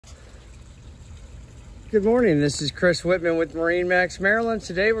Good morning, this is Chris Whitman with MarineMax Maryland.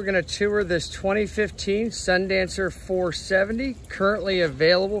 Today we're going to tour this 2015 Sundancer 470, currently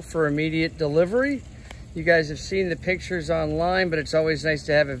available for immediate delivery. You guys have seen the pictures online, but it's always nice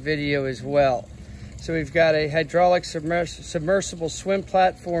to have a video as well. So we've got a hydraulic submersible swim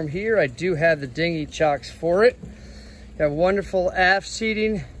platform here. I do have the dinghy chocks for it. Got wonderful aft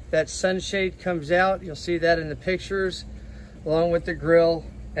seating. That sunshade comes out. You'll see that in the pictures, along with the grill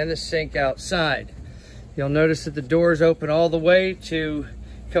and the sink outside. You'll notice that the doors open all the way to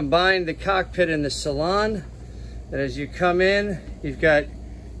combine the cockpit and the salon. And as you come in, you've got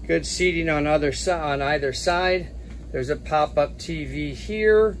good seating on either side. There's a pop-up TV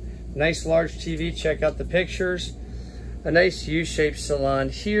here. Nice large TV, check out the pictures. A nice U-shaped salon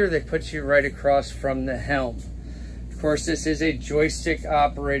here that puts you right across from the helm. Of course, this is a joystick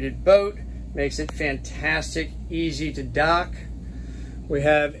operated boat. Makes it fantastic, easy to dock. We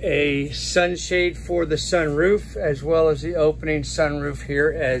have a sunshade for the sunroof, as well as the opening sunroof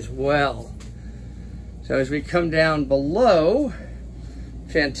here as well. So as we come down below,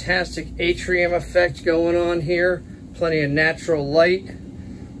 fantastic atrium effect going on here. Plenty of natural light.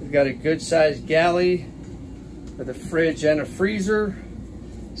 We've got a good sized galley with a fridge and a freezer,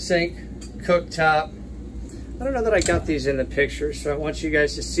 sink, cooktop. I don't know that I got these in the picture, so I want you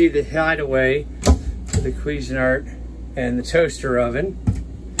guys to see the hideaway for the Cuisinart and the toaster oven.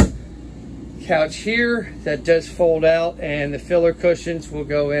 Couch here that does fold out, and the filler cushions will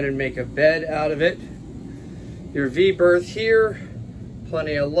go in and make a bed out of it. Your V berth here,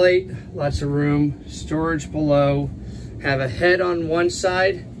 plenty of light, lots of room, storage below. Have a head on one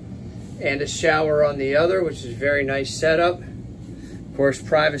side and a shower on the other, which is a very nice setup. Of course,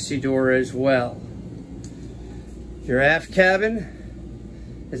 privacy door as well. Your aft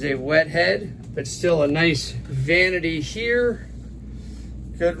cabin is a wet head, but still a nice vanity here.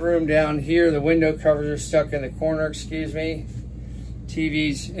 Good room down here. The window covers are stuck in the corner, excuse me.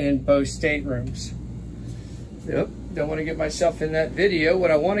 TVs in both staterooms. Yep, don't want to get myself in that video.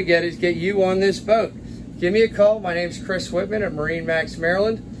 What I want to get is get you on this boat. Give me a call. My name's Chris Whitman at MarineMax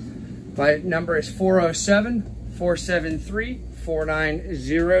Maryland. My number is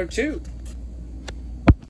 407-473-4902.